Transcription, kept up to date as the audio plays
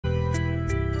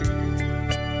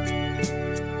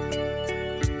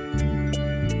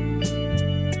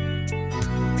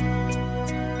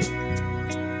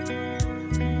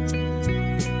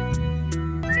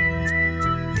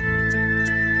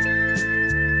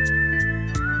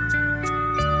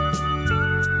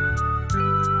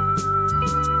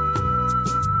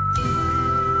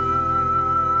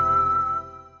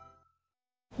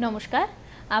নমস্কার,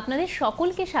 আপনাদের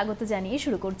সকলকে স্বাগত জানিয়ে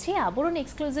শুরু করছি আবরণ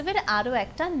এক্সক্লুসিভের আরও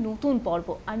একটা নতুন পর্ব।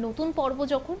 আর নতুন পর্ব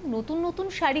যখন নতুন নতুন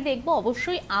শাড়ি দেখব,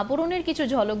 অবশ্যই আবরণের কিছু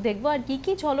ঝলক দেখব। আর কী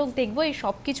কী ঝলক দেখব এই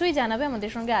সব কিছুই জানাবে।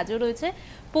 আমাদের সঙ্গে আজও রয়েছে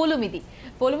পৌলমিদি।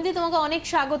 পৌলমিদি, তোমাকে অনেক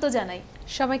স্বাগত জানাই।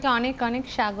 সবাইকে অনেক অনেক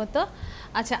স্বাগত।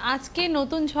 আচ্ছা, আজকে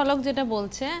নতুন ঝলক যেটা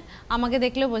বলছে, আমাকে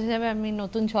দেখলেও বোঝা যাবে আমি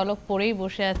নতুন ঝলক পরেই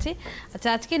বসে আছি। আচ্ছা,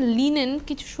 আজকে লিনেন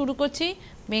কিছু শুরু করছি,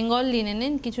 বেঙ্গল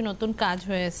লিনেনের কিছু নতুন কাজ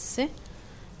হয়ে এসছে।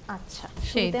 আচ্ছা,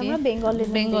 সেটা আমরা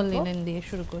বেঙ্গল লিনেন দিয়ে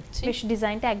শুরু করছি। বেশ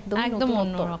ডিজাইনটা একদম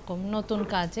অন্যরকম, নতুন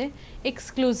কাজে,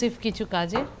 এক্সক্লুসিভ কিছু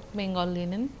কাজে বেঙ্গল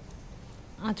লিনেন।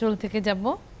 আঁচল থেকে যাব,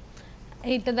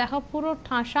 এইটা দেখো পুরো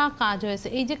ঠাসা কাজ হয়েছে।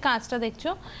 এই যে কাজটা দেখছো,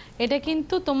 এটা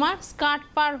কিন্তু তোমার স্কার্ট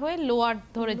পার হয়ে লোয়ার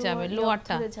ধরে যাবে,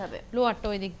 লোয়ারটা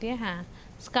ওই দিক দিয়ে, হ্যাঁ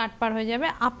স্কার্ট পার হয়ে যাবে।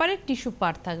 আপারে টিস্যু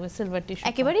পার থাকবে, সিলভার টিস্যু।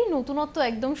 একেবারেই নতুনত্ব,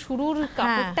 একদম শুরুর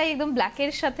কাপড়টাই একদম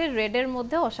ব্ল্যাকের সাথে রেডের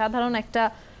মধ্যে অসাধারণ একটা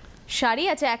শাড়ি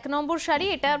আছে। 1 নম্বর শাড়ি,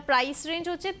 এটা প্রাইস রেঞ্জ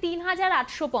হচ্ছে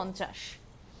 ৩৮৫০।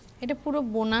 এটা পুরো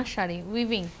বোনা শাড়ি,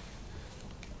 উইভিং,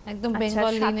 একদম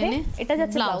বেঙ্গল লিনেনে। এটা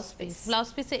যাচ্ছে ব্লাউজ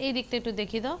পিসে এই দিকটা একটু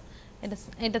দেখিয়ে দাও।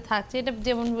 এটা থাকছে, এটা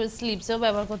যেমন স্লিভসেও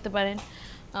ব্যবহার করতে পারেন,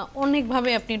 অনেকভাবে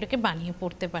আপনি এটাকে বানিয়ে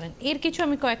পরতে পারেন। এর কিছু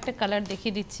আমি কয়েকটা কালার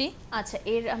দেখিয়ে দিচ্ছি। আচ্ছা,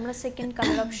 এর আমরা সেকেন্ড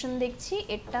কালার অপশন দেখছি।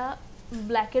 এটা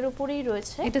ব্ল্যাকের উপরেই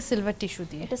রয়েছে, এটা সিলভার টিস্যু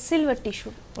দিয়ে, এটা সিলভার টিস্যু,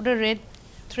 ওটা রেড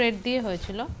থ্রেড দিয়ে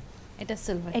হয়েছিল। এটা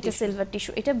সিলভার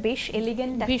টিস্যু, এটা বেশ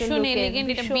এলিগেন্ট, ভীষণ এলিগেন্ট।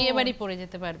 এটা বিয়ে বাড়ি পরে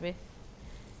যেতে পারবে,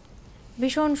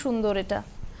 ভীষণ সুন্দর। এটা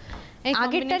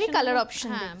আগেরটারই কালার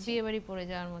অপশন, হ্যাঁ বিয়ে বাড়ি পরে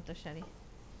যাওয়ার মতো শাড়ি।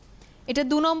 এটা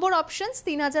 2 নম্বর অপশনস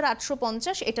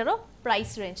 ৩৮৫০, এটারও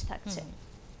প্রাইস রেঞ্জ থাকছে।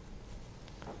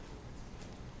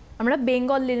 আমরা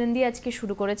বেঙ্গল লিনেন দিয়ে আজকে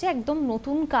শুরু করেছি, একদম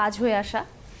নতুন কাজ হয়ে আসা,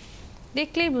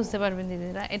 দেখলেই বুঝতে পারবেন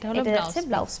দিদিরা। এটা হলো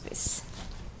ব্লাউজ পিস।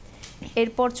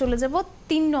 এরপর চলে যাব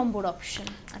 3 নম্বর অপশন।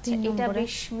 আচ্ছা, এটা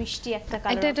বেশ মিষ্টি একটা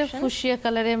কালার, এটা ফুশিয়া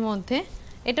কালারের মধ্যে,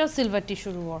 এটাও সিলভার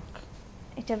টিস্যুর ওয়ার্ক।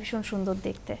 এটা ভীষণ সুন্দর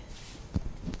দেখতে।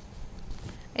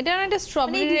 এটা একটা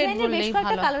স্ট্রবেরি রেড বললেই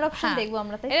ভালো। কালার অপশন দেখবো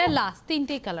আমরা, তাই এটা লাস্ট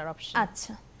তিনটেই কালার অপশন।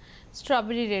 আচ্ছা,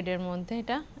 স্ট্রবেরি রেড এর মধ্যে,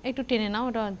 এটা একটু টেনে নাও,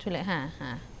 ওটা চলে, হ্যাঁ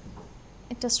হ্যাঁ,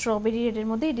 এটা স্ট্রবেরি রেড এর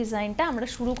মধ্যে। এই ডিজাইনটা আমরা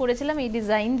শুরু করেছিলাম এই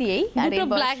ডিজাইন দিয়েই, আর এটা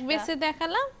ব্ল্যাক বেসে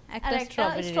দেখালাম, একটা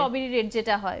স্ট্রবেরি রেড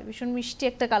যেটা হয়, ভীষণ মিষ্টি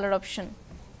একটা কালার অপশন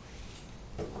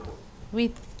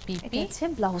উইথ পিপি। আছে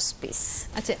ব্লাউজ পিস।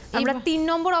 আচ্ছা, আমরা 3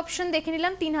 নম্বর অপশন দেখে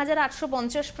নিলাম,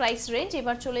 ৩৮৫০ প্রাইস রেঞ্জ।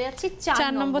 এবার চলে যাচ্ছি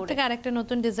 4 নম্বর থেকে আরেকটা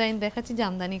নতুন ডিজাইন দেখাচ্ছি,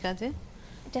 জামদানি কাজে।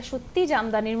 এটা সত্যি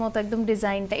জামদানির মতো একদম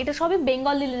ডিজাইনটা। এটা সবই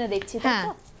বেঙ্গল লিনেনে দেখছি, তাই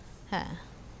তো? হ্যাঁ,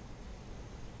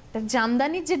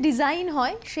 জামদানির যে ডিজাইন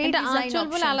হয় সেই ডিজাইন। আঁচল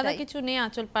বলে আলাদা কিছু নেই,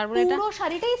 আঁচল পারবো এটা পুরো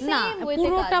শাড়িটাই সেম ওয়েতে কাজ।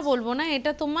 পুরোটা বলবো না,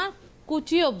 এটা তোমার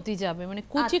কুচি অবধি যাবে, মানে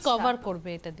কুচি কভার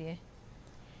করবে এটা দিয়ে।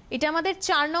 এটা আমাদের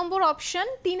 4 নম্বর অপশন,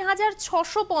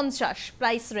 ৩৬৫০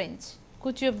 প্রাইস রেঞ্জ,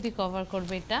 কুচি অবধি কভার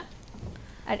করবে এটা।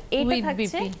 আর এটা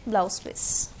থাকছে ব্লাউজ পিস।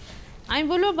 আমি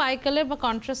বলবো বাই কালার বা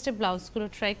কন্ট্রাস্টে ব্লাউজ গুলো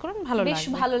ট্রাই করুন, ভালো লাগবে, বেশ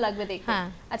ভালো লাগবে দেখতে। হ্যাঁ,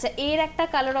 আচ্ছা, এর একটা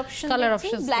কালার অপশন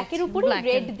ব্ল্যাক এর উপরে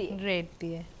রেড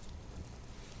দিয়ে।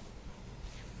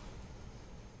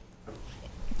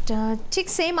 এটা ঠিক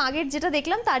সেম আগের যেটা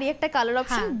দেখলাম তারই একটা কালার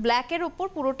অপশন, ব্ল্যাক এর উপর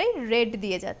পুরোটাই রেড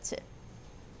দিয়ে যাচ্ছে।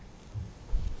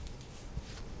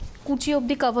 কুচি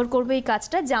অবধি কভার করবে এই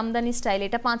কাজটা, জামদানি স্টাইল।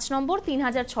 এটা 5 নম্বর,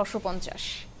 ৩৬৫০।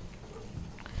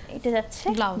 এটা যাচ্ছে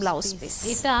ব্লাউজ পিস।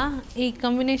 এটা এই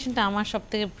কম্বিনেশনটা আমার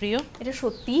সবথেকে প্রিয়। এটা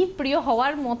সত্যি প্রিয়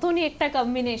হওয়ার মতনই একটা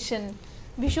কম্বিনেশন,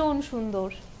 ভীষণ সুন্দর,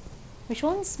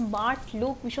 ভীষণ স্মার্ট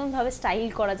লুক, ভীষণ ভাবে স্টাইল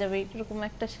করা যাবে এরকম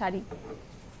একটা শাড়ি।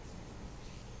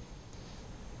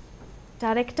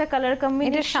 তার একটা কালার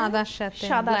কম্বিনেশন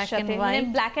সাদার সাথে, মানে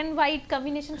ব্ল্যাক এন্ড হোয়াইট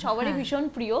কম্বিনেশন সবারই ভীষণ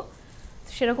প্রিয়।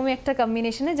 সেরকমই একটা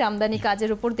কম্বিনেশনে জামদানি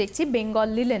কাজের উপর দেখছি বেঙ্গল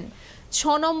লিনেন।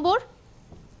 6 নম্বর,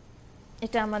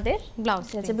 এটা আমাদের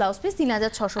ব্লাউজ পিস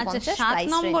 ৩৬৫০। 7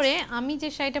 নম্বরে আমি যে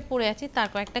শাড়িটা পরে আছি তার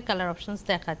কয়েকটা কালার অপশনস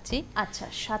দেখাচ্ছি। আচ্ছা,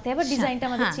 সাথে আবার ডিজাইনটা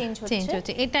আমাদের চেঞ্জ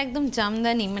হচ্ছে। এটা একদম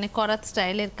জামদানি, মানে করাত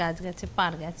স্টাইলের কাজ গেছে,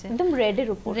 পার গেছে, একদম রেড এর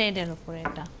উপর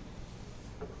এটা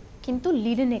কিন্তু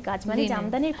লিনেনে কাজ, মানে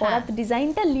জামদানির করাত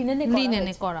ডিজাইনটা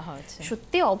লিনেনে করা হয়েছে।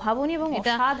 সত্যি অভাবনীয় এবং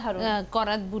অসাধারণ।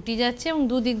 করাত বুটি যাচ্ছে এবং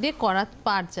দুদিক দিয়ে করাত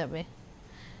পার যাবে,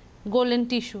 গোল্ডেন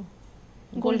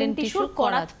টিস্যুর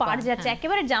করাত পার যাচ্ছে।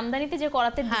 একেবারে জামদানিতে যে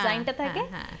করাতের ডিজাইনটা থাকে,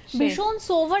 ভীষণ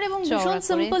সোভার এবং ভীষণ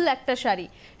সিম্পল একটা শাড়ি।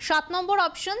 7 নম্বর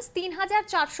অপশনস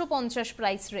 ৩৪৫০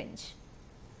 প্রাইস রেঞ্জ,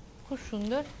 খুব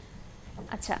সুন্দর।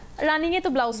 আচ্ছা, রানিং এ তো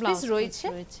ব্লাউজ পিস রয়েছে।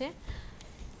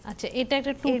 আচ্ছা, এটা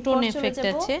একটা টু টোন এফেক্ট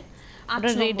আছে, এটা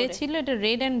রেডে ছিল, এটা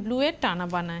রেড এন্ড ব্লু এর টানা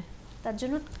বানায়, তার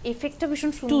জন্য এফেক্টটা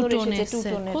ভীষণ সুন্দর এসেছে। টু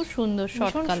টোনের খুব সুন্দর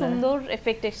শর্ট কালার, সুন্দর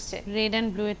এফেক্ট এসেছে, রেড এন্ড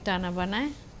ব্লু এর টানা বানায়,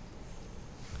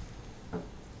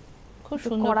 খুব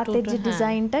সুন্দর করাতের যে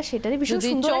ডিজাইনটা সেটারই ভীষণ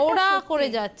সুন্দর চওড়া করে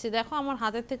যাচ্ছে, দেখো আমার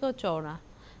হাতের থেকেও চওড়া,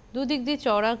 দুদিক দিয়ে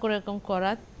চওড়া করে এরকম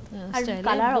করা স্টাইলে।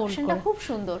 কালার অপশনটা খুব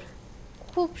সুন্দর,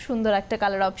 খুব সুন্দর একটা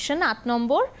colour option. 8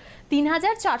 number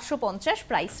 3450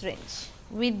 price range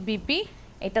with BP.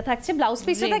 এটা থাকছে ব্লাউজ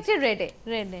পিসও থাকছে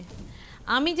রেডে।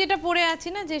 আমি যেটা পরে আছি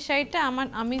না, যে শাড়িটা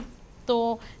আমি তো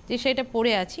যে শাড়িটা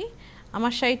পরে আছি,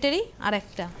 আমার শাড়িটারই আর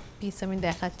একটা পিস আমি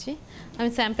দেখাচ্ছি। আমি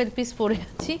স্যাম্পল পিস পরে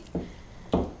আছি,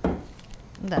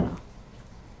 দাঁড়াও।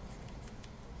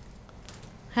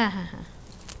 হ্যাঁ হ্যাঁ হ্যাঁ,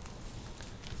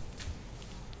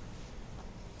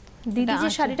 দিদি যে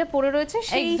শাড়িটা পরে রয়েছে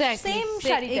সেই সেম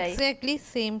শাড়িটাই, এক্স্যাক্টলি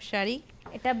সেম শাড়ি।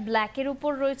 এটা ব্ল্যাক এর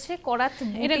উপর রয়েছে করাত,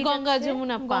 এটা গঙ্গা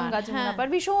যমুনা পাড়,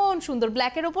 ভীষণ সুন্দর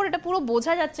ব্ল্যাক এর উপর। এটা পুরো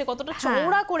বোঝা যাচ্ছে কতটা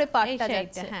চওড়া করে পাড়টা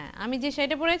যাচ্ছে। হ্যাঁ, আমি যে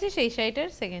শাড়িটা পরে আছি সেই শাড়িটার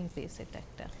সেকেন্ড পিস এটা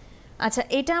একটা। আচ্ছা,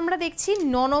 এটা আমরা দেখছি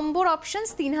 9 নম্বর অপশনস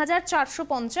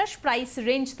 3450 প্রাইস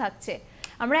রেঞ্জ থাকছে।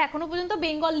 আমরা এখনো পর্যন্ত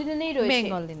বেঙ্গল লিনেনেই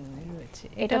রয়েছে।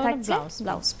 এটা থাকছে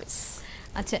ব্লাউজ পিস।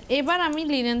 আচ্ছা, এবার আমি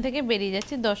লিনেন থেকে বেরিয়ে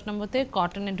যাচ্ছি, 10 নম্বর থেকে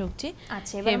কটনে ঢুকছি।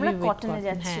 আচ্ছা, এবার আমরা কটনে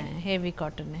যাচ্ছি। হ্যাঁ, হেভি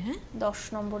কটনে। হ্যাঁ, 10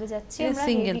 নম্বরে যাচ্ছি আমরা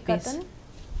সিঙ্গেল হেভি পিস। কটন।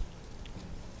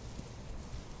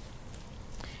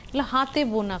 এগুলো হাতে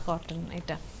বোনা কটন,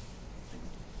 এটা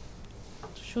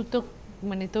সুতো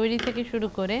মানে তৈরি থেকে শুরু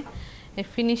করে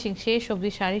ফিনিশিং শেষ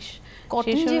অবধি শাড়ি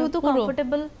কটন যেহেতু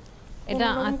কমফোর্টেবল, এটা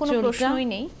কোনো প্রশ্নই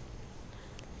নেই।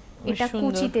 এটা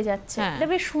কুচিতে যাচ্ছে, এটা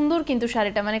বেশ সুন্দর কিন্তু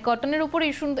শাড়িটা, মানে কটনের উপর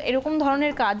এই সুন্দর এরকম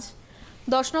ধরনের কাজ।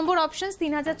 10 নম্বর অপশনস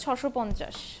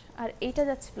 3650, আর এইটা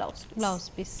যাচ্ছে ব্লাউজ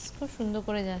পিস, খুব সুন্দর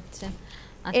করে যাচ্ছে।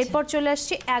 এরপর চলে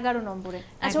আসছে 11 নম্বরে।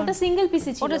 আচ্ছা, ওটা সিঙ্গেল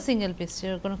পিসই ছিল, ওটা সিঙ্গেল পিস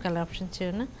ছিল, কোনো কালার অপশন ছিল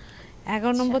না।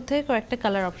 11 নম্বর থেকে কয়েকটা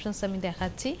কালার অপশনস আমি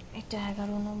দেখাচ্ছি। এটা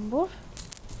 11 নম্বর,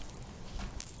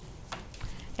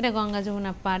 এটা গঙ্গা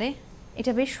যমুনা পাড়ে,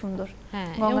 এটা বেশ সুন্দর।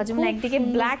 হ্যাঁ, গঙ্গা যমুনা, একদিকে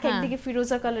ব্ল্যাক একদিকে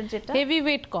ফিরোজা কালার, যেটা হেভি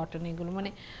ওয়েট কটন। এগুলো মানে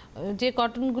যে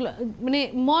কটনগুলো মানে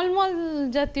মলমল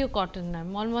জাতীয় কটন না,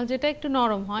 মলমল যেটা একটু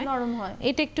নরম হয়,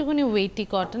 এটা একটুখানি ওয়েটি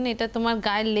কটন। এটা তোমার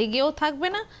গায়ে লেগেও থাকবে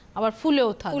না, আবার ফুলেও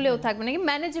থাকবে না, কি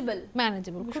ম্যানেজেবল,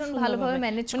 খুব ভালোভাবে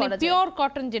ম্যানেজ করা যায়। পিওর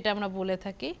কটন যেটা আমরা বলে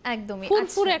থাকি, একদমই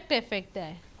ফুরফুরে একটা এফেক্ট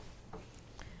দেয়।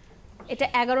 এটা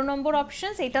 11 নম্বর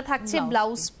অপশনস, এটা থাকছে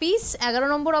ব্লাউজ পিস। 11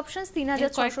 নম্বর অপশনস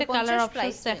 3650 কালার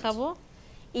অপশনস দেখাবো।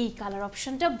 এই কালার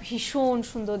অপশনটা ভীষণ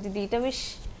সুন্দর দিদি, এটা বেশ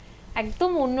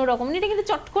একদম অন্যরকম। এটা কিন্তু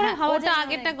চট করে ভাবা যায়। ওটা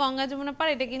আগেরটা গঙ্গা যমুনা পাড়,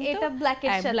 এটা কিন্তু এটা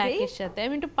ব্ল্যাকের সাথে।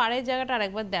 আমি একটু পাড়ের জায়গাটা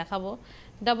আরেকবার দেখাবো,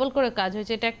 ডাবল করে কাজ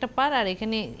হয়েছে। এটা একটা পাড়, আর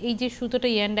এখানে এই যে সুতোটা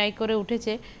ইয়ান ডাই করে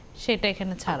উঠেছে সেটা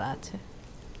এখানে ছাড়া আছে।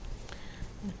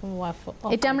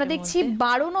 এটা আমরা দেখছি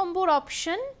 12 নম্বর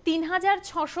অপশন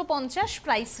 3650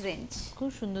 প্রাইস রেঞ্জ, খুব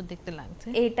সুন্দর দেখতে লাগছে।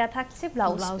 এটা থাকছে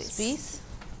ব্লাউজ পিস।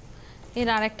 এর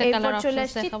আরেকটা কালার অপশন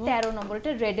দেখাবো, 13 নম্বর,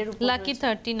 এটা রেড এর উপর, লাকি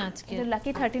 13 আজকে। এটা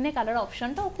লাকি 13 এর কালার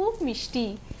অপশনটাও খুব মিষ্টি,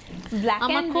 ব্ল্যাক এন্ড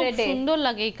রেড। আমার খুব সুন্দর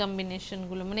লাগে এই কম্বিনেশন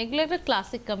গুলো, মানে এগুলো একটা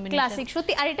ক্লাসিক কম্বিনেশন, ক্লাসিক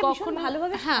সত্যি। আর এটা ভীষণ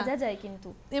ভালোভাবে সাজা যায় কিন্তু,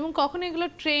 এবং কখনো এগুলো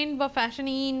ট্রেন্ড বা ফ্যাশন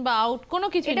ইন বা আউট কোনো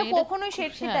কিছু নেই, এটা কখনোই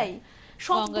সেটাই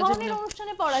সব ধরনের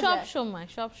অনুষ্ঠানে পরা যায়,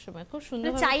 সব সময় খুব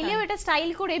সুন্দর। চাইলেও এটা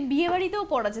স্টাইল করে বিয়ে বাড়িতেও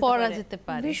পরা যেতে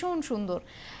পারে, ভীষণ সুন্দর।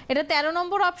 এটা 13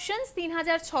 নম্বর অপশনস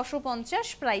 3650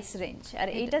 প্রাইস রেঞ্জ, আর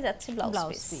এইটা যাচ্ছে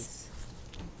ব্লাউজ পিস।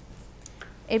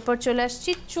 এরপর চলে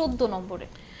আসছি 14 নম্বরে।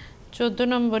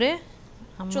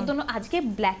 14 আজকে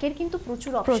ব্ল্যাকের কিন্তু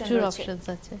প্রচুর অপশনস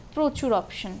আছে, প্রচুর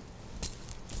অপশন।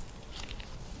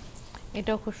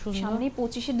 এটাও খুব সুন্দর। সামনে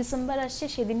 25শে ডিসেম্বর আসছে,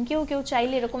 সেদিনকেও কেউ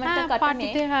চাইলে এরকম একটা কাটানে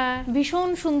ভীষণ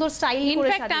সুন্দর স্টাইল করে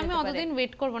সাজিয়ে দিতে পারে। আমি অতদিন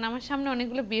ওয়েট করব না, আমার সামনে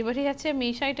অনেকগুলো বিয়ে বাড়ি আছে, আমি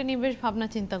এই শাড়িটা নিয়ে বেশ ভাবনা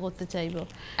চিন্তা করতে চাইবো।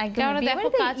 কারণ দেখো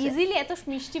কাজ ইজিলি এত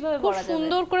মিষ্টি ভাবে পরা যায়,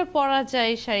 সুন্দর করে পরা যায়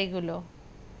এই শাড়িগুলো,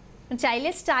 চাইলে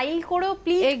স্টাইল করেও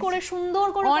প্লিট করে সুন্দর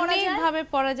করে পরা যায়, অনেক ভাবে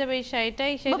পরা যাবে এই শাড়িটা।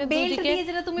 এই শাড়িটা দুদিকে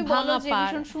যেটা তুমি বলো যে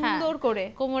ভীষণ সুন্দর করে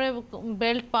কোমরে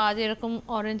বেল্ট পাওয়া যায়, এরকম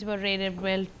অরেঞ্জ বা রেড এর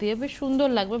বেল্ট দিয়ে বেশ সুন্দর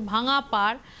লাগবে, ভাঙা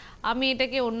পাড়। আমি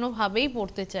এটাকে অন্যভাবেই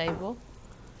পড়তে চাইবো।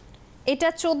 এটা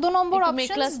 14 নম্বর অপশন,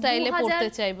 মেখলা স্টাইলে পড়তে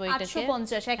চাইবো এটাকে,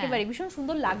 850 একেবারে ভীষণ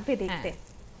সুন্দর লাগবে দেখতে।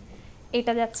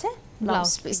 এটা যাচ্ছে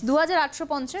ব্লাউজ পিস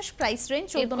 2850 প্রাইস রেঞ্জ।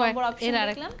 14 নম্বর অপশন। এর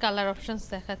আরেকটা কালার অপশনস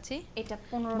দেখাচ্ছি, এটা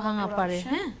 15 ভাঙা পাড়ে।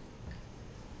 হ্যাঁ,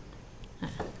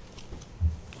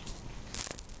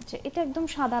 আচ্ছা, এটা একদম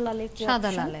সাদা লালে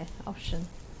অপশন,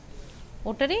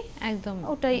 ওটাই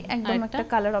একদম একটা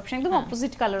কালার অপশন, একদম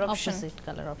অপোজিট কালার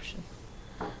অপশন।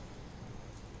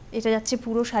 এটা যাচ্ছে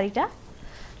পুরো শাড়িটা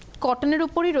কটনের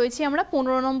উপরই রয়েছে আমরা।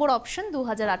 15 নম্বর অপশন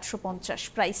 2850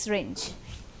 প্রাইস রেঞ্জ।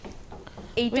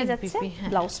 এইটা যাচ্ছে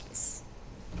ব্লাউজ পিস।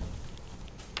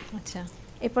 আচ্ছা,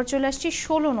 এরপর চলে আসছি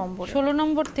 16 নম্বর। 16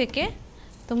 নম্বর থেকে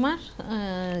তোমার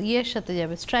ইয়ের সাথে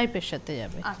যাবে, স্ট্রাইপের সাথে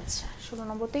যাবে। আচ্ছা, 16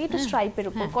 নম্বর থেকে একটু স্ট্রাইপের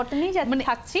উপর কটনেই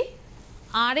থাকছি।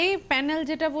 আরে প্যানেল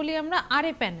যেটা বলি আমরা,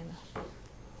 আরে প্যানেল।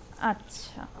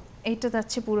 আচ্ছা, এইটা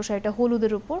যাচ্ছে পুরো শাড়িটা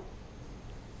হলুদের উপর।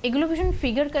 এগুলো ভীষণ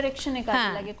ফিগার কারেকশনে কাজে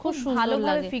লাগে, খুব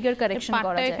ভালোভাবে ফিগার কারেকশন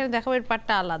করা যায়। এখানে দেখাবো এর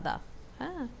পাটটা আলাদা,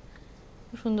 হ্যাঁ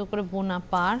খুব সুন্দর করে বোনা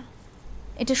পার।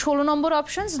 এটা 16 নম্বর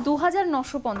অপশনস,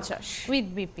 2950 উইথ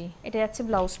বিপি। এটা যাচ্ছে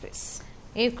ব্লাউজ পিস।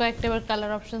 এর কয়েকটা এবার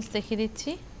কালার অপশনস দেখিয়ে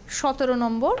দিচ্ছি। 17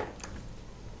 নম্বর,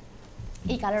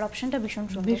 এই কালার অপশনটা ভীষণ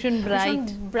সুন্দর, ভীষণ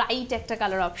ব্রাইট একটা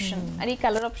কালার অপশন। আর এই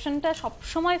কালার অপশনটা সব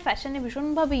সময় ফ্যাশনে ভীষণ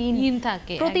ভাবে ইন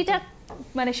থাকে, প্রতিটা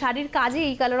মানে শাড়ির কাজে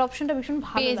এই কালার অপশনটা ভীষণ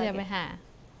ভালো পেয়ে লাগে। যাবে। হ্যাঁ,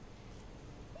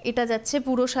 এটা যাচ্ছে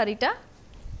পুরো শাড়িটা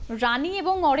রানী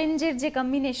এবং অরেঞ্জের যে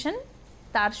কম্বিনেশন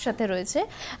তার সাথে রয়েছে।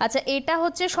 আচ্ছা, এটা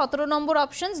হচ্ছে 17 নম্বর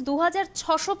অপশনস,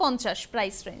 2650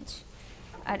 প্রাইস রেঞ্জ।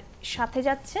 আর সাথে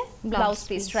যাচ্ছে ব্লাউজ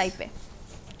পিস স্ট্রাইপে।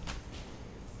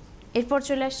 এরপর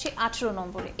চলে আসছি 18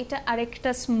 নম্বরে। এটা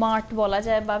আরেকটা স্মার্ট বলা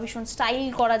যায় বা ভীষণ স্টাইল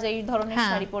করা যায় এই ধরনের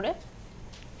শাড়ি পরে,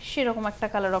 সেরকম একটা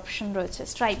কালার অপশন রয়েছে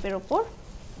স্ট্রাইপের ওপর।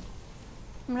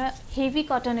 আমরা হেভি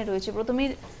কটনে রয়েছে, প্রথমে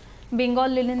বেঙ্গল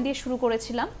লিনেন দিয়ে শুরু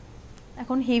করেছিলাম,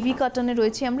 এখন হেভি কটনে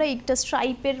রয়েছে আমরা। একটা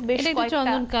স্ট্রাইপের বেশ কয়েকটা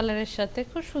চন্দন কালারের সাথে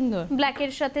খুব সুন্দর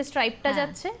ব্ল্যাকের সাথে স্ট্রাইপটা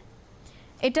যাচ্ছে।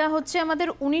 এটা হচ্ছে আমাদের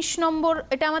 19 নম্বর,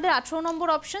 এটা আমাদের 18 নম্বর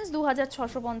অপশনস,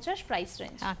 2650 প্রাইস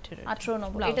রেঞ্জ। 18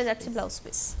 নম্বর, এটা যাচ্ছে ব্লাউজ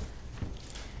পিস।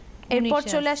 এরপর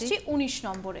চলে আসছি 19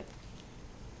 নম্বরে।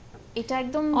 এটা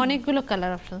একদম অনেকগুলো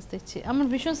কালার অপশনস দিচ্ছি। আমার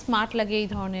ভীষণ স্মার্ট লাগে এই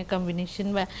ধরনের কম্বিনেশন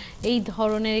বা এই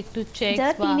ধরনের একটু চেকস বা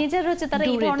যারা টিনেজার হচ্ছে তারা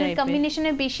এই ধরনের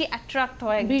কম্বিনেশনে বেশি অ্যাট্রাক্ট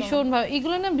হয় একদম। ভীষণ ভাবে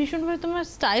এগুলো না, ভীষণ ভাবে তোমার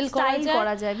স্টাইল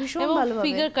করা যায় ভীষণ ভালোভাবে,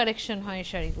 ফিগার কারেকশন হয়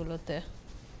শাড়িগুলোতে।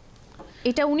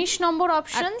 এটা 19 নম্বর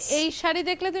অপশনস। এই শাড়ি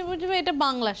দেখলে তুমি বুঝবে এটা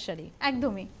বাংলার শাড়ি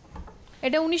একদমই।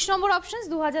 এটা 19 নম্বর অপশনস,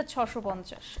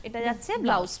 2650। এটা যাচ্ছে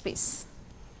ব্লাউজ পিস।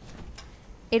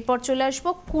 এরপর চলে আসবো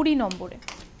 20 নম্বরে।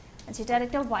 যেটা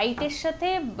আরেকটা হোয়াইটের সাথে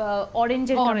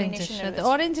অরেঞ্জের কম্বিনেশন রয়েছে।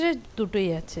 অরেঞ্জের দুটোই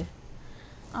আছে,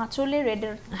 আঁচলে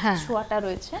রেডের ছোঁয়াটা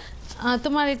রয়েছে।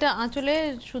 তোমার এটা আঁচলে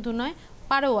শুধু নয়,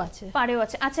 পাড়েও আছে।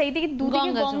 আচ্ছা, এইদিকে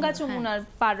দুদিকে গঙ্গা যমুনার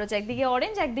পাড় রয়েছে, একদিকে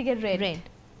অরেঞ্জ একদিকে রেড।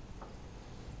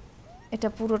 এটা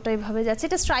পুরোটাই ভাবে যাচ্ছে।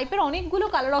 এটা স্ট্রাইপের অনেকগুলো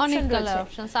কালার অপশন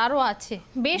রয়েছে, আরো আছে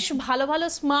বেশ ভালো ভালো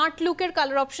স্মার্ট লুকের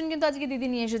কালার অপশন কিন্তু আজকে দিদি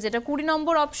নিয়ে এসেছে। এটা 20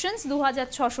 নম্বর অপশনস,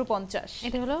 2650।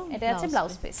 এটা আছে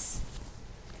ব্লাউজ পিস।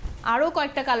 আরো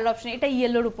কয়েকটা কালার অপশন, এটা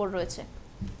ইয়েলোর উপর রয়েছে।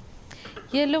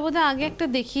 ইয়েলো বোধহয় আগে একটা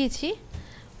দেখিয়েছি,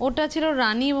 ওটা ছিল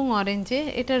রানী এবং অরেঞ্জে,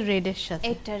 এটা রেডের সাথে,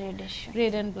 এটা রেডের সাথে,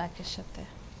 রেড এন্ড ব্ল্যাকের সাথে।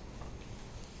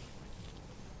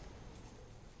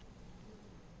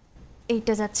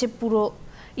 এইটা যাচ্ছে পুরো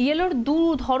ইয়েলোর দু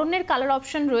ধরনের কালার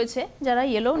অপশন রয়েছে। যারা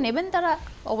ইয়েলো নেবেন তারা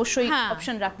অবশ্যই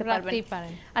অপশন রাখতে পারবেন।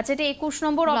 আচ্ছা, এটা 21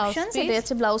 নম্বর অপশন, এটা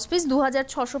আছে ব্লাউজ পিস,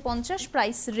 2650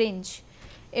 প্রাইস রেঞ্জ।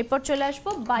 এরপর চলে আসবো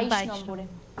 22 নম্বরে।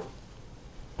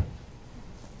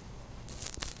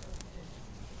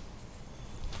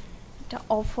 এটা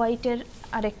অফ হোয়াইটের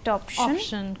আরেকটা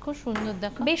অপশন, খুব সুন্দর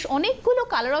দেখো, বেশ অনেকগুলো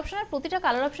কালার অপশন, আর প্রতিটা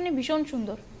কালার অপশনে ভীষণ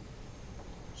সুন্দর।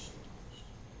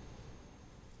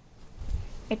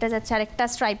 এটা যাচ্ছে আরেকটা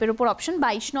স্ট্রাইপের উপর option,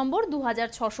 22 number,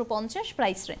 2650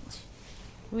 price range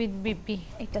with BP.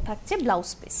 এটা থাকছে ব্লাউজ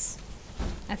পিস।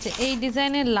 আচ্ছা, এই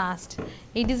ডিজাইনের লাস্ট,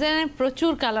 এই ডিজাইনের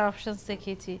প্রচুর কালার অপশনস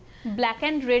দেখিয়েছি। ব্ল্যাক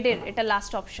এন্ড রেড এর এটা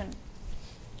লাস্ট অপশন,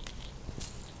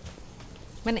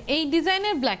 মানে এই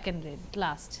ডিজাইনের ব্ল্যাক এন্ড রেড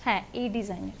লাস্ট। হ্যাঁ, এই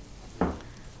ডিজাইনের।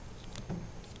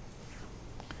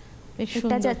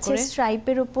 এটা যাচ্ছে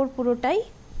স্ট্রাইপের উপর পুরোটাই।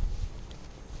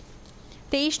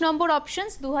 23 নম্বর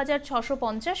options,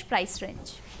 2650 price range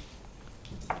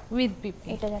with BP.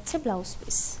 এটা যাচ্ছে ব্লাউজ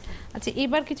পিস। আচ্ছা,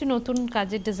 এবার কিছু নতুন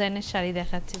কাজের ডিজাইনের শাড়ি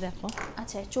দেখাচ্ছি, দেখো।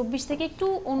 আচ্ছা, 24 থেকে একটু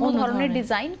অন্য ধরনের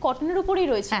ডিজাইন, কটনের উপরেই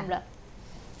রয়েছে। আমরা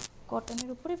কটনের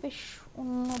উপরে বেশ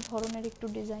অন্য ধরনের একটু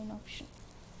ডিজাইন অপশন।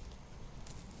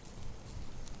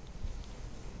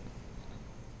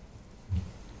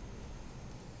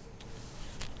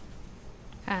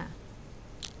 হ্যাঁ,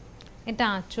 এটা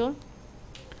আঁচল,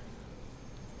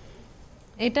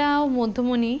 এটাও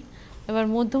মধ্যমণি। এবার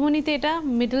মধ্যমণিতে এটা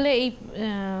মিডলে এই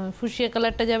ফুসিয়া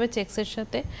কালারটা যাবে চেক্সের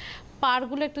সাথে।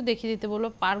 পাড়গুলো একটু দেখিয়ে দিতে বলবো,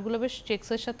 পাড়গুলো বেশ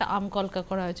চেক্সের সাথে আম কলকা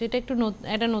করা হয়েছে। এটা একটু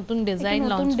একটা নতুন ডিজাইন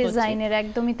লঞ্চ করছে, ডিজাইনের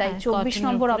একদমই তাই। 24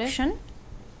 নম্বর অপশন,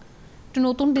 একটু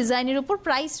নতুন ডিজাইনের উপর।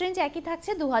 প্রাইস রেঞ্জ একই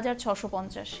থাকছে,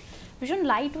 2650। ভীষণ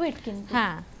লাইট ওয়েট কিন্তু।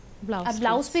 হ্যাঁ,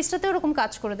 ব্লাউজ পিসটাতে ওরকম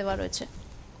কাজ করে দেওয়া রয়েছে।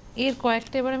 এর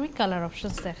কয়েকটা এবার আমি কালার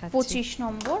অপশনস দেখাচ্ছি। 25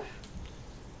 নম্বর,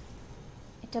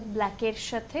 এটা ব্ল্যাকের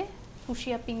সাথে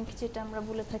ফুশিয়া পিঙ্ক যেটা আমরা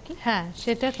বলে থাকি, হ্যাঁ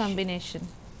সেটা কম্বিনেশন।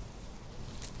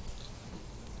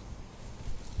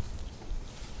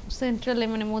 সেন্ট্রালে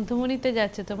মানে মধ্যমণিতে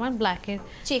যাচ্ছে তোমার ব্ল্যাকের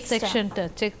সেকশনটা,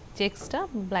 চেক্সটা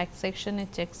ব্ল্যাক সেকশনের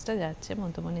চেক্সটা যাচ্ছে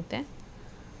মধ্যমণিতে।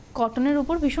 কটনের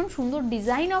উপর ভীষণ সুন্দর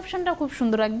ডিজাইন, অপশনটা খুব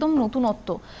সুন্দর, একদম নতুনত্ব।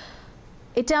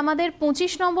 এটা আমাদের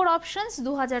 25 নম্বর অপশনস,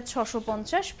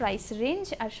 2650 প্রাইস রেঞ্জ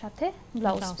আর সাথে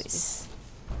ব্লাউজ পিস।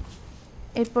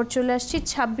 এরপর চলে আসছি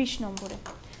 26 নম্বরে।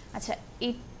 আচ্ছা,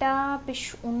 এটা বেশ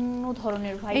অন্য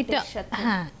ধরনের হোয়াইটের সাথে।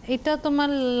 হ্যাঁ, এটা তোমার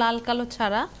লাল কালো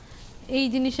ছাড়া, এই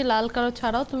জিনিসে লাল কালো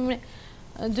ছাড়াও তুমি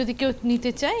যদি কেউ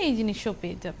নিতে চায় এই জিনিসও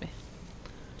পেয়ে যাবে।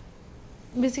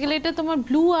 বেসিক্যালি এটা তোমার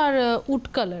ব্লু আর উড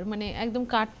কালার, মানে একদম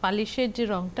কাঠ পালিশের যে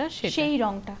রংটা সেই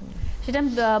রংটা, সেটা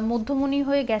মধ্যমণি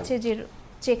হয়ে গেছে যে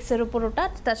চেকসের উপর, ওটা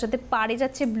তার সাথে পাড়ে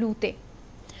যাচ্ছে ব্লুতে।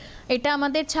 এটা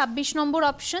আমাদের 26 নম্বর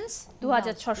অপশনস,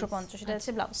 2650, এটা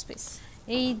হচ্ছে ব্লাউজ পিস।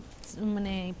 এই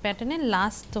মানে প্যাটার্নের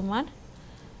লাস্ট তোমার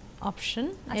অপশন।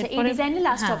 আচ্ছা, এই ডিজাইনের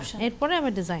লাস্ট অপশন, এরপরে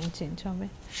আবার ডিজাইন চেঞ্জ হবে।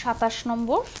 27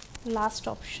 নম্বর লাস্ট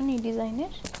অপশন এই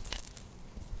ডিজাইনের।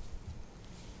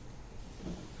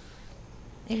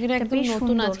 এগুলো একদম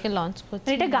নতুন আজকে লঞ্চ করছে।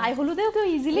 এটা গায়ে হলুদেও কেউ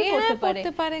ইজিলি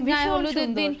করতে পারে। গায়ে হলুদের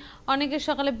দিন, অনেকের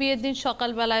সকালে বিয়ের দিন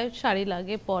সকালবেলায় শাড়ি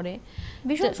লাগে পরে,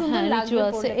 ভীষণ সুন্দর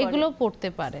লাগবে, এগুলো পড়তে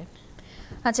পারে।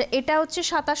 আচ্ছা, এটা হচ্ছে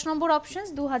 27 নম্বর অপশনস,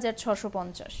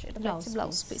 2650, এটা হচ্ছে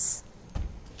ব্লাউজ পিস।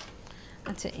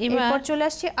 আচ্ছা, এরপর চলে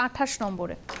আসছে 28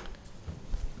 নম্বরে।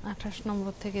 28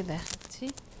 নম্বর থেকে দেখাচ্ছি।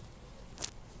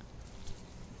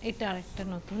 এটা আরেকটা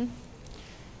নতুন,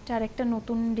 এটা আরেকটা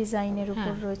নতুন ডিজাইনের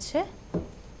উপর রয়েছে,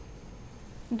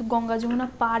 গঙ্গা যমুনা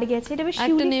পাড় গেছে। এটা বেশ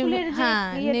শিউলি ফুলের যে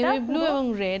নেভি ব্লু এবং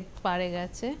রেড পাড়ে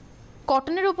গেছে।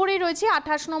 কটনের উপরেই রয়েছে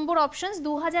 28 নম্বর অপশনস,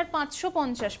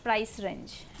 2550 প্রাইস রেঞ্জ।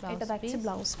 এটা থাকছে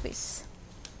ব্লাউজ পিস।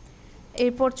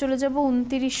 এরপর চলে যাব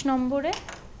 29 নম্বরে।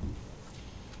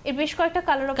 এর বেশ কয়েকটা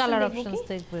কালার অপশনস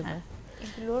দেখব।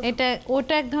 এটা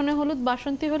ওটা এক ধরনের হলুদ,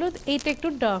 বাসন্তী হলুদ, এইটা একটু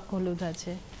ডার্ক হলুদ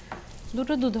আছে,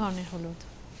 দুটো দু ধরনের হলুদ।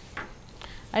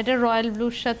 এটা রয়্যাল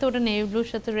ব্লুর সাথে, ওটা নেভি ব্লুর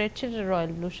সাথে রেড, এটা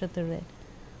রয়্যাল ব্লুর সাথে রেড।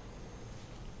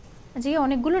 আজকে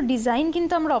অনেকগুলো ডিজাইন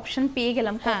কিন্তু আমরা অপশন পেয়ে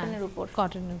গেলাম কটনের উপর।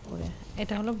 কটনের উপরে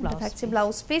এটা হলো ব্লাউজ, থাকছে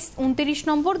ব্লাউজ পিস। 29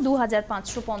 নম্বর,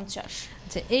 2550।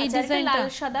 আচ্ছা, এই ডিজাইনটা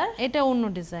লাল সাদা, এটা অন্য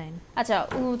ডিজাইন। আচ্ছা,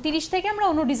 30 থেকে আমরা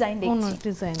অন্য ডিজাইন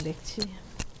দেখছি।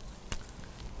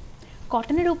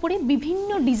 কটনের উপরে বিভিন্ন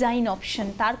ডিজাইন অপশন,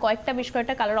 তার কয়েকটা বেশ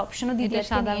কয়েকটা কালার অপশনও দিয়ে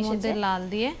দিয়েছে। সাদার মধ্যে লাল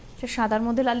দিয়ে, সাদার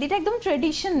মধ্যে লাল দিয়ে, একদম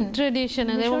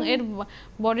ট্রেডিশনাল। এবং এর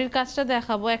বডির কাজটা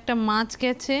দেখাবো। একটা মাছ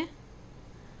গেছে,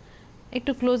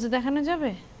 একটু ক্লোজে দেখানো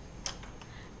যাবে?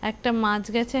 একটা মাছ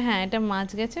গেছে, হ্যাঁ এটা মাছ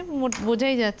গেছে,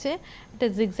 বোঝাই যাচ্ছে। এটা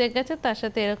জিগজ্যাগ গেছে, তার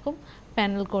সাথে এরকম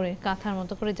প্যানেল করে কাঁথার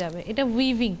মতো করে যাবে। এটা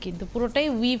উইভিং, কিন্তু পুরোটাই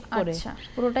উইভ করে। আচ্ছা,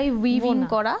 পুরোটাই উইভিং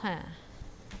করা, হ্যাঁ,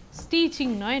 স্টিচিং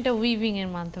নয়, এটা উইভিং এর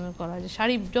মাধ্যমে করা হয়।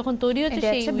 শাড়ি যখন তৈরি হচ্ছে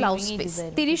সেই ব্লাউজ পিস।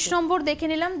 30 নম্বর দেখে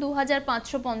নিলাম,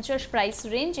 2550 প্রাইস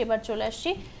রেঞ্জ। এবার চলে আসছি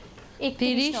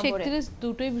 31 31,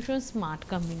 দুটোই ভীষণ স্মার্ট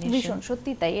কম্বিনেশন, ভীষণ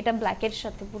সত্যি তাই। এটা ব্ল্যাকের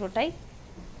সাথে, পুরোটাই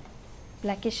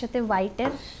ব্ল্যাকের সাথে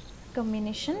হোয়াইটের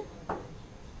কম্বিনেশন।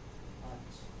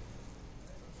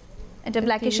 এটা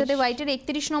ব্ল্যাকের সাথে হোয়াইটের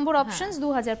 31 নম্বর অপশনস,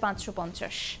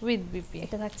 2550 উইথ বিপি।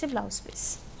 এটা থাকছে ব্লাউজ পিস।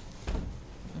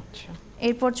 আচ্ছা,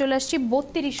 এরপর চলে আসছি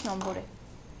 32 নম্বরে।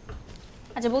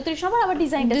 আচ্ছা, 32 নম্বর আবার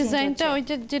ডিজাইনটা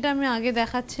ওইটা যেটা আমি আগে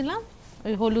দেখাচ্ছিলাম,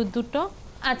 ওই হলুদ দুটো।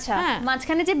 আচ্ছা,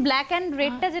 মাঝখানে যে ব্ল্যাক এন্ড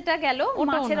রেডটা যেটা গেল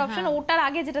মাছের অপশন, ওটার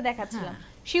আগে যেটা দেখাচ্ছিলাম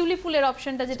শিউলি ফুলের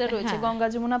অপশনটা যেটা রয়েছে গঙ্গা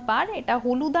যমুনা পার, এটা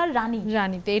হলুদ আর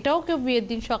রানীতে। এটাও কেউ বিয়ের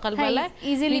দিন সকালবেলায়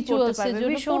ইজিলি পরতে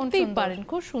পারবে, পরতেই পারেন,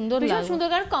 খুব সুন্দর লাগে, ভীষণ সুন্দর।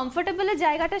 কারণ কমফোর্টেবলের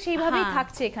জায়গাটা সেইভাবেই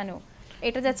থাকছে এখানেও।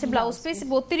 এটা যাচ্ছে ব্লাউজ পিস।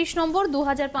 32 নম্বর,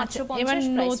 2550। এবার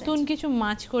নতুন কিছু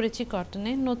মাছ করেছি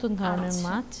কটনে, নতুন ধরনের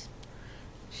মাছ,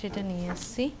 সেটা নিয়ে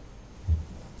আসছি।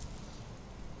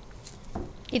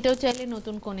 এটাও চাইলে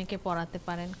নতুন কোণেকে পরাতে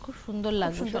পারেন, খুব সুন্দর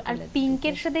লাগবে। আর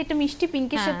পিঙ্কের সাথে, এটা মিষ্টি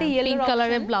পিঙ্কের সাথে ইয়েলো পিঙ্ক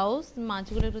কালারের ব্লাউজ।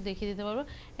 মাছগুলো একটু দেখিয়ে দিতে পারবো।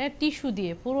 এটা টিস্যু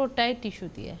দিয়ে, পুরোটাই টিস্যু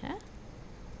দিয়ে। হ্যাঁ,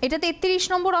 এটা 33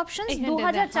 নম্বর অপশন,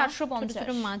 2450। ছোট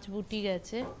মাছ বুটি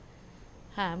গেছে,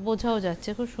 হ্যাঁ বোঝাও যাচ্ছে,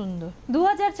 খুব সুন্দর।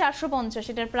 2450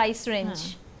 এটার প্রাইস রেঞ্জ।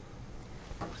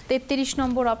 33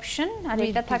 নম্বর অপশন, আর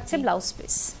এটা থাকছে ব্লাউজ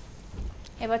পিস।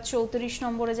 এবার 34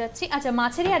 নম্বরে যাচ্ছি। আচ্ছা,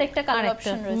 মাছেরই আরেকটা কালার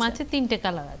অপশন রয়েছে। মাছের 3টে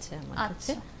কালার আছে আমার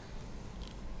কাছে।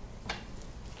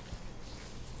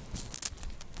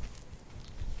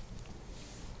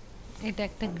 এটা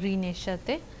একটা গ্রিনের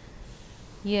সাথে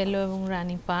ইয়েলো এবং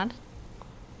রানী পাড়,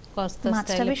 কস্তা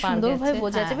স্টাইলে পাড় গেছে, সুন্দরভাবে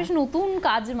বোঝা যাচ্ছে। বেশ নতুন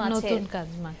কাজ মাছের, নতুন কাজ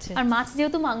মাছের। আর মাছ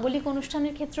যেহেতু মাঙ্গলিক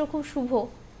অনুষ্ঠানের ক্ষেত্রেও খুব শুভ,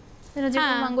 যে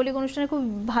কোনো মাঙ্গলিক অনুষ্ঠানে খুব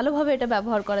ভালোভাবে এটা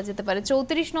ব্যবহার করা যেতে পারে।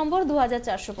 34 নম্বর,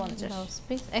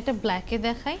 2450। একটা ব্ল্যাকে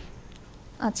দেখাই।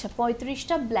 আচ্ছা,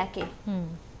 35টা ব্ল্যাকে।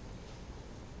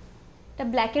 এটা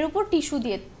ব্ল্যাকের উপর টিস্যু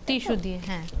দিয়ে,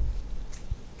 হ্যাঁ,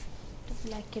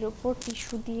 ব্ল্যাকের উপর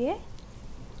টিস্যু দিয়ে।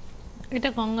 এটা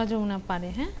গঙ্গা যমুনা পারে।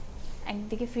 হ্যাঁ,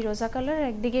 একদিকে ফিরোজা কালার,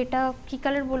 একদিকে এটা কি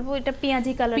কালার বলবো, এটা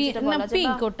পেঁয়াজি কালার যেটা বলা যায়,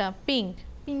 পিঙ্ক, ওটা পিঙ্ক,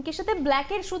 পিঙ্কের সাথে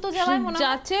ব্ল্যাকের সুতো যাওয়ায় মনে হয়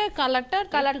যাচ্ছে,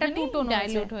 কালারটা টু টোন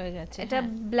ডাইলিউট হয়ে যাচ্ছে। এটা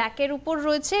ব্ল্যাকের উপর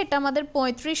রয়েছে, এটা আমাদের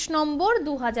 35 নম্বর,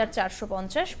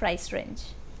 2450 প্রাইস রেঞ্জ,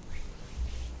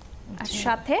 আর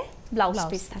সাথে ব্লাউজ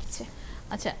পিস থাকছে।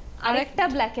 আচ্ছা, আরেকটা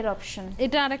ব্ল্যাকের অপশন,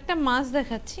 এটা আরেকটা মাছ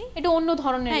দেখাচ্ছি, এটা অন্য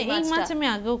ধরনের এই মাছ আমি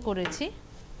আগেও করেছি।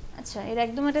 আচ্ছা, এর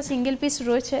একদম একটা সিঙ্গেল পিস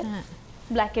রয়েছে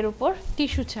ব্ল্যাকের উপর,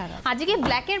 টিস্যু ছাড়া। আজকে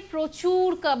ব্ল্যাকের প্রচুর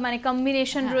মানে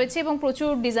কম্বিনেশন রয়েছে এবং প্রচুর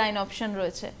ডিজাইন অপশন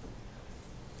রয়েছে।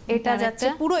 এটা যাচ্ছে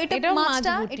পুরো, এটা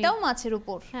মাছটা, এটাও মাছের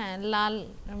উপর, হ্যাঁ, লাল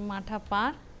মাঠা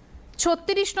পার,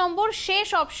 36 নম্বর, শেষ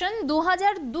option,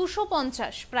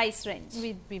 2250 price range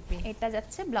with BP. এটা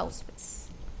যাচ্ছে ব্লাউজ পিস।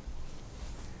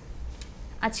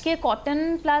 আজকে কটন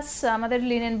প্লাস আমাদের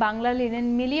লিনেন, বাংলা লিনেন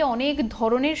মিলিয়ে অনেক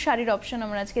ধরনের শাড়ির অপশন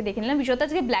আমরা আজকে দেখে নিলাম। বিশেষত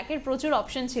আজকে ব্ল্যাকের প্রচুর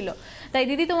অপশন ছিল, তাই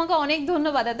দিদি তোমাকে অনেক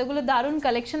ধন্যবাদ এতগুলো দারুণ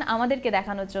কালেকশন আমাদেরকে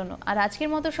দেখানোর জন্য। আর আজকের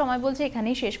মতো সময় বলছে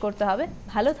এখানেই শেষ করতে হবে।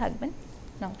 ভালো থাকবেন,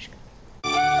 নমস্কার।